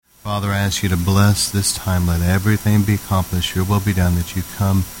Father, I ask you to bless this time. Let everything be accomplished. Your will be done, that you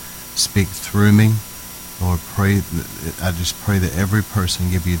come speak through me. Lord, I just pray that every person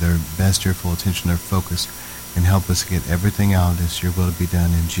give you their best, your full attention, their focus, and help us get everything out of this. Your will to be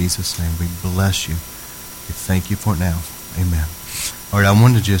done. In Jesus' name, we bless you. We thank you for it now. Amen. All right, I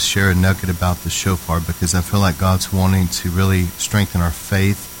wanted to just share a nugget about the shofar because I feel like God's wanting to really strengthen our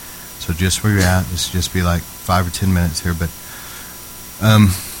faith. So just where you're at, this will just be like 5 or 10 minutes here. But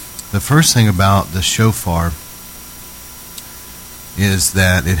the first thing about the shofar is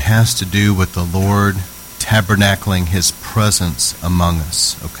that it has to do with the Lord tabernacling his presence among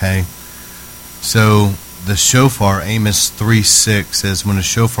us, okay? So the shofar, Amos 3:6 says, when a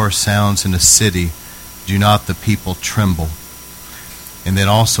shofar sounds in a city, do not the people tremble. And then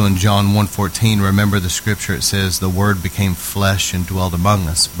also in John 1:14, remember the scripture, it says, the Word became flesh and dwelled among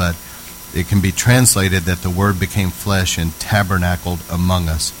us. But it can be translated that the Word became flesh and tabernacled among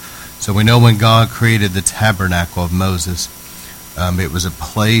us. So we know when God created the tabernacle of Moses, it was a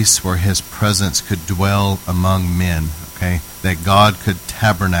place where his presence could dwell among men, okay? That God could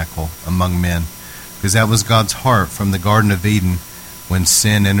tabernacle among men. Because that was God's heart from the Garden of Eden. When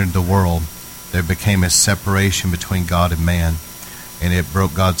sin entered the world, there became a separation between God and man. And it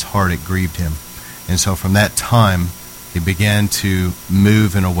broke God's heart, it grieved him. And so from that time, he began to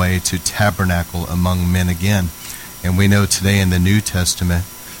move in a way to tabernacle among men again. And we know today in the New Testament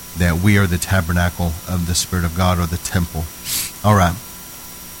that we are the tabernacle of the Spirit of God, or the temple. All right.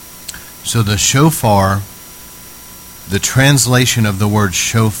 So the shofar, the translation of the word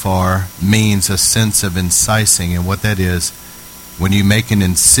shofar means a sense of incising. And what that is, when you make an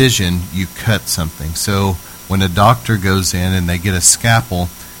incision, you cut something. So when a doctor goes in and they get a scalpel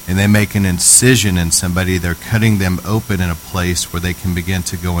and they make an incision in somebody, they're cutting them open in a place where they can begin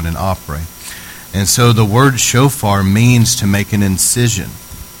to go in and operate. And so the word shofar means to make an incision.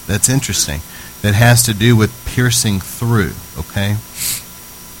 That's interesting. That has to do with piercing through, okay?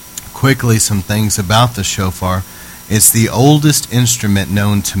 Quickly, some things about the shofar. It's the oldest instrument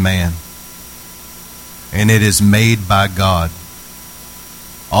known to man, and it is made by God.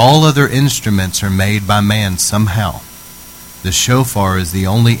 All other instruments are made by man somehow. The shofar is the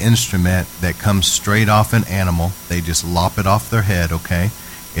only instrument that comes straight off an animal. They just lop it off their head, okay?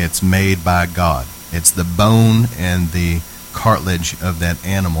 It's made by God. It's the bone and the cartilage of that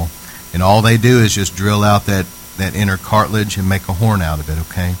animal. And all they do is just drill out that inner cartilage and make a horn out of it,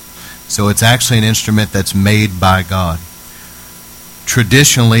 okay? So it's actually an instrument that's made by God.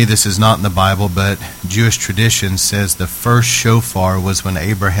 Traditionally, this is not in the Bible, but Jewish tradition says the first shofar was when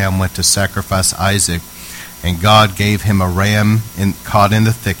Abraham went to sacrifice Isaac, and God gave him a ram caught in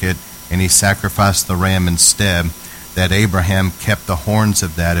the thicket, and he sacrificed the ram instead. That Abraham kept the horns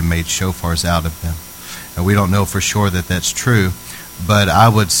of that and made shofars out of them. And we don't know for sure that that's true, but I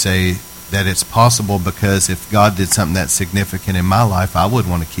would say that it's possible, because if God did something that significant in my life, I would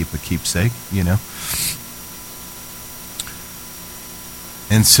want to keep a keepsake, you know.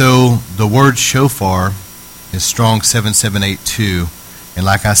 And so the word shofar is Strong's 7782, and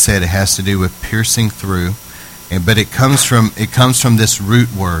like I said, it has to do with piercing through, but it comes from this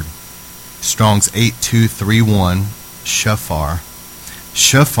root word, Strong's 8231, shofar.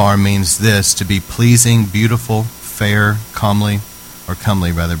 Shofar means this: to be pleasing, beautiful, fair, comely,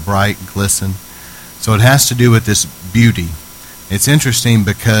 bright, glisten. So it has to do with this beauty. It's interesting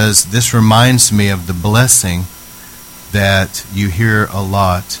because this reminds me of the blessing that you hear a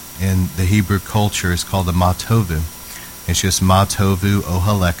lot in the Hebrew culture. It's called the Matovu. It's just Matovu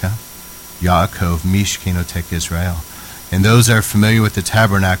Ohaleka, Yaakov, Mishkenotek Israel. And those that are familiar with the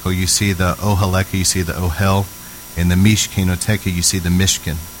tabernacle, you see the Ohaleka, you see the Ohel, and the Mishkenoteka, you see the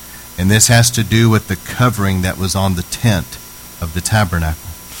Mishkan. And this has to do with the covering that was on the tent of the tabernacle.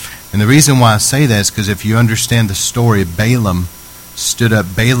 And the reason why I say that is because if you understand the story, Balaam stood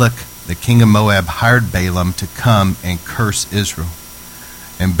up. Balak, the king of Moab, hired Balaam to come and curse Israel.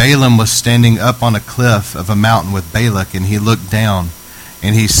 And Balaam was standing up on a cliff of a mountain with Balak, and he looked down,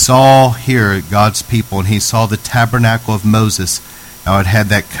 and he saw here God's people, and he saw the tabernacle of Moses. Now it had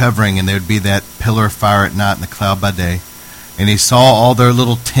that covering, and there would be that pillar of fire at night and the cloud by day. And he saw all their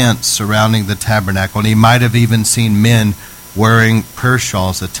little tents surrounding the tabernacle, and he might have even seen men wearing prayer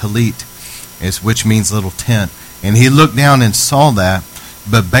shawls, a talit, which means little tent. And he looked down and saw that,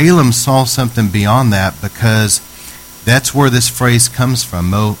 but Balaam saw something beyond that, because that's where this phrase comes from,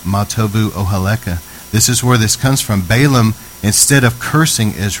 Matovu Ohaleka. This is where this comes from. Balaam, instead of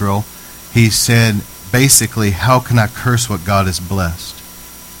cursing Israel, he said, basically, how can I curse what God has blessed?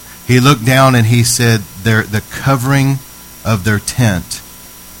 He looked down and he said, the covering of their tent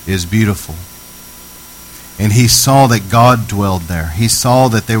is beautiful. and he saw that God dwelled there. He saw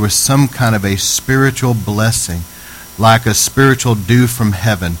that there was some kind of a spiritual blessing, like a spiritual dew from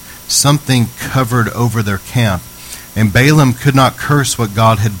heaven. Something covered over their camp. And Balaam could not curse what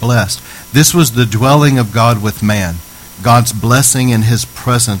God had blessed. This was the dwelling of God with man. God's blessing and his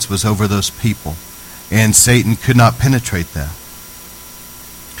presence was over those people. And Satan could not penetrate that.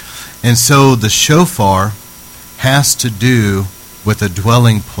 And so the shofar has to do with a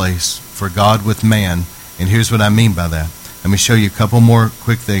dwelling place for God with man. And here's what I mean by that. Let me show you a couple more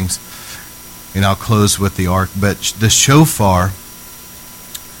quick things, and I'll close with the ark. But the shofar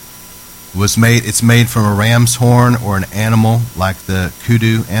it's made from a ram's horn or an animal like the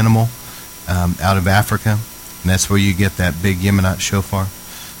kudu animal out of Africa. And that's where you get that big Yemenite shofar.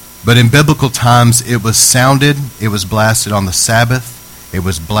 But in biblical times, it was sounded, it was blasted on the Sabbath, it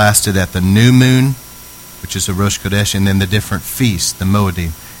was blasted at the new moon, which is a Rosh Chodesh, and then the different feasts, the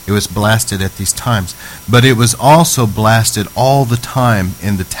Moedim. It was blasted at these times. But it was also blasted all the time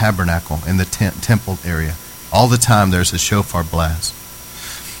in the tabernacle, in the temple area. All the time there's a shofar blast.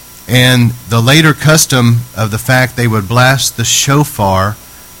 And the later custom of the fact they would blast the shofar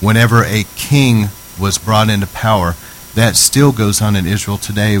whenever a king was brought into power, that still goes on in Israel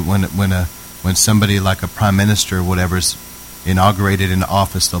today. When somebody like a prime minister or whatever is inaugurated into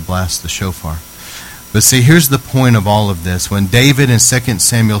office, they'll blast the shofar. But see, here's the point of all of this. When David in 2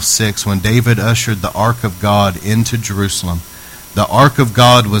 Samuel 6, when David ushered the ark of God into Jerusalem, the ark of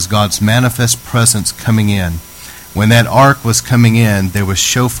God was God's manifest presence coming in. When that ark was coming in, there was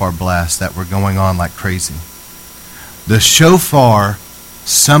shofar blasts that were going on like crazy. The shofar,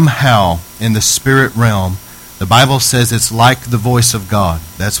 somehow, in the spirit realm, the Bible says it's like the voice of God.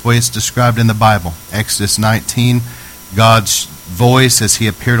 That's the way it's described in the Bible. Exodus 19, God's voice as he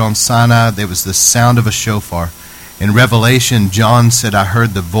appeared on Sinai, there was the sound of a shofar. In Revelation, John said, I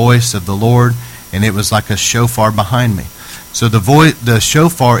heard the voice of the Lord, and it was like a shofar behind me. So the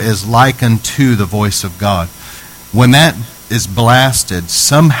shofar is likened to the voice of God. When that is blasted,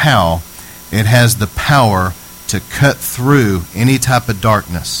 somehow it has the power to cut through any type of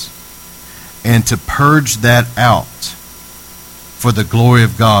darkness and to purge that out for the glory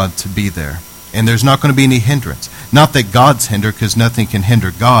of God to be there. And there's not going to be any hindrance. Not that God's hindered, because nothing can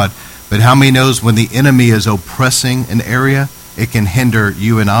hinder God, but how many knows when the enemy is oppressing an area, it can hinder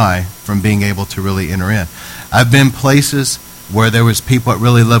you and I from being able to really enter in. I've been places where there was people that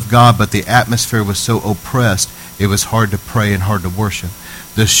really loved God, but the atmosphere was so oppressed, it was hard to pray and hard to worship.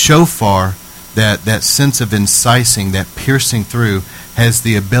 The shofar, that sense of incising, that piercing through, has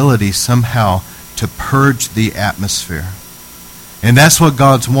the ability somehow to purge the atmosphere. And that's what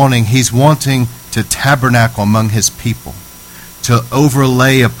God's wanting. He's wanting to tabernacle among his people, to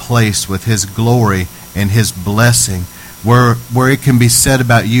overlay a place with his glory and his blessing, where it can be said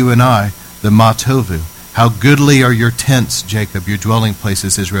about you and I, the Matovu. How goodly are your tents, Jacob, your dwelling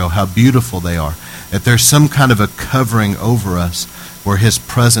places, Israel. How beautiful they are. That there's some kind of a covering over us where his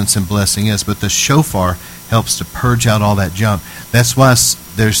presence and blessing is. But the shofar helps to purge out all that junk. That's why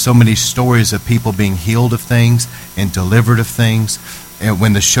there's so many stories of people being healed of things and delivered of things and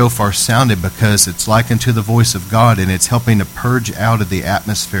when the shofar sounded, because it's likened to the voice of God, and it's helping to purge out of the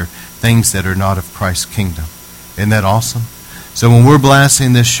atmosphere things that are not of Christ's kingdom. Isn't that awesome? So when we're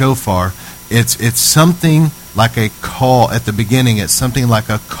blasting this shofar, it's something like a call at the beginning. It's something like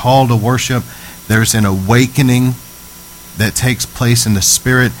a call to worship. There's an awakening that takes place in the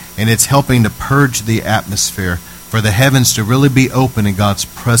spirit, and it's helping to purge the atmosphere for the heavens to really be open and God's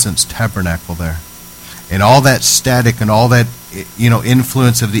presence tabernacle there. And all that static and all that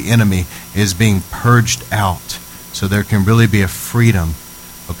influence of the enemy is being purged out, so there can really be a freedom.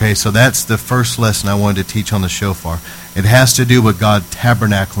 Okay, so that's the first lesson I wanted to teach on the shofar. It has to do with God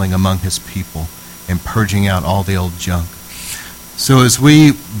tabernacling among his people and purging out all the old junk. So as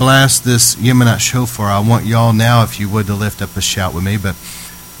we blast this Yemenite shofar, I want y'all now, if you would, to lift up a shout with me. But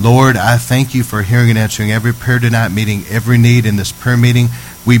Lord, I thank you for hearing and answering every prayer tonight, meeting every need in this prayer meeting.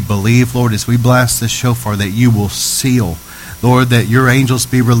 We believe, Lord, as we blast this shofar, that you will seal, Lord, that your angels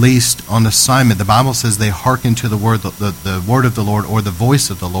be released on assignment. The Bible says they hearken to the word, the word of the Lord, or the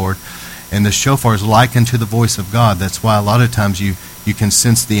voice of the Lord. And the shofar is likened to the voice of God. That's why a lot of times you can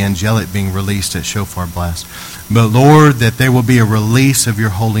sense the angelic being released at shofar blast. But Lord, that there will be a release of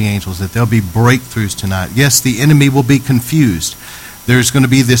your holy angels, that there'll be breakthroughs tonight. Yes, the enemy will be confused. There's going to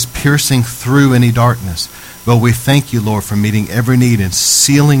be this piercing through any darkness. But we thank you, Lord, for meeting every need and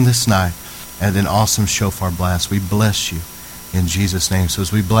sealing this night at an awesome shofar blast. We bless you in Jesus' name. So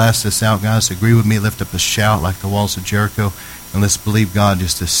as we blast this out, guys, agree with me, lift up a shout like the walls of Jericho, and let's believe God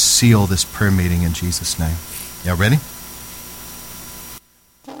just to seal this prayer meeting in Jesus' name. Y'all ready?